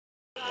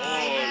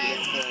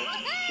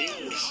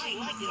this?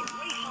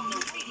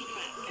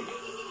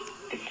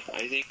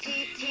 I think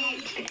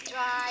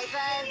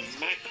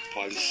Mac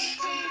Pulse.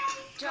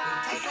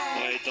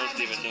 I don't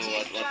even know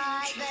what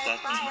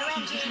that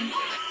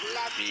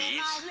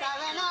means.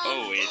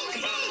 Oh,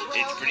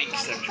 it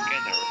brings them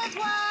together.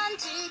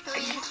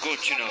 Good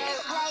to know.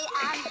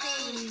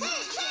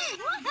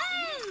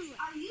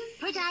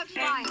 Put out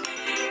fire.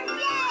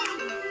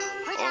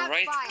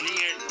 Alright,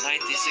 clear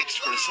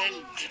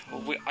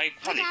 96%. I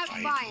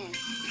qualified.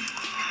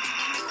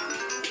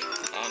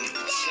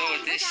 So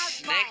this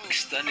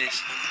next one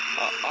is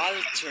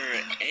Alter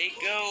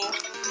Ego.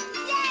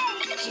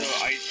 So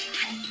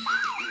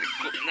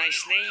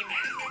nice name.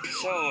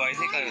 So I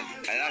think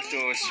I'll have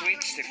to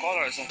switch the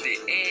colors of the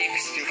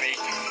eggs to make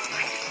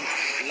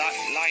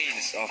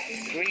lines of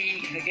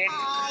 3 again.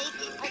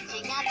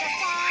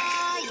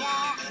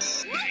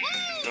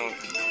 So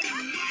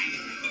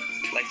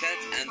like that,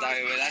 and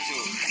I will have to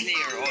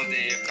clear all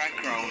the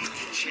background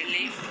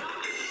chili.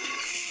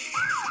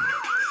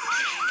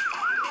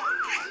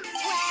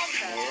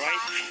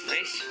 Alright,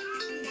 nice.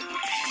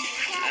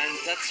 And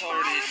that's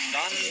already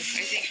done, I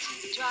think.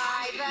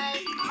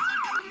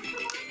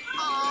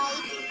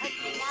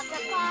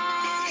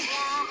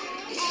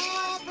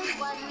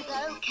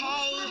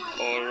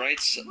 Alright,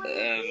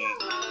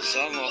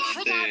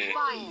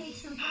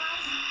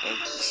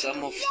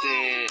 some of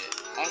the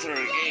other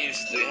games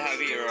they have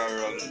here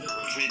are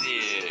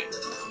pretty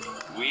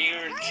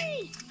weird.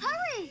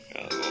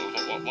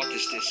 What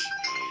is this?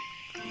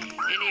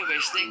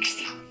 Anyways, next,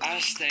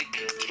 Aztec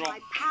drop. My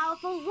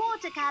powerful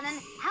water cannon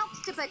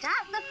helps to put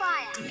out the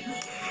fire.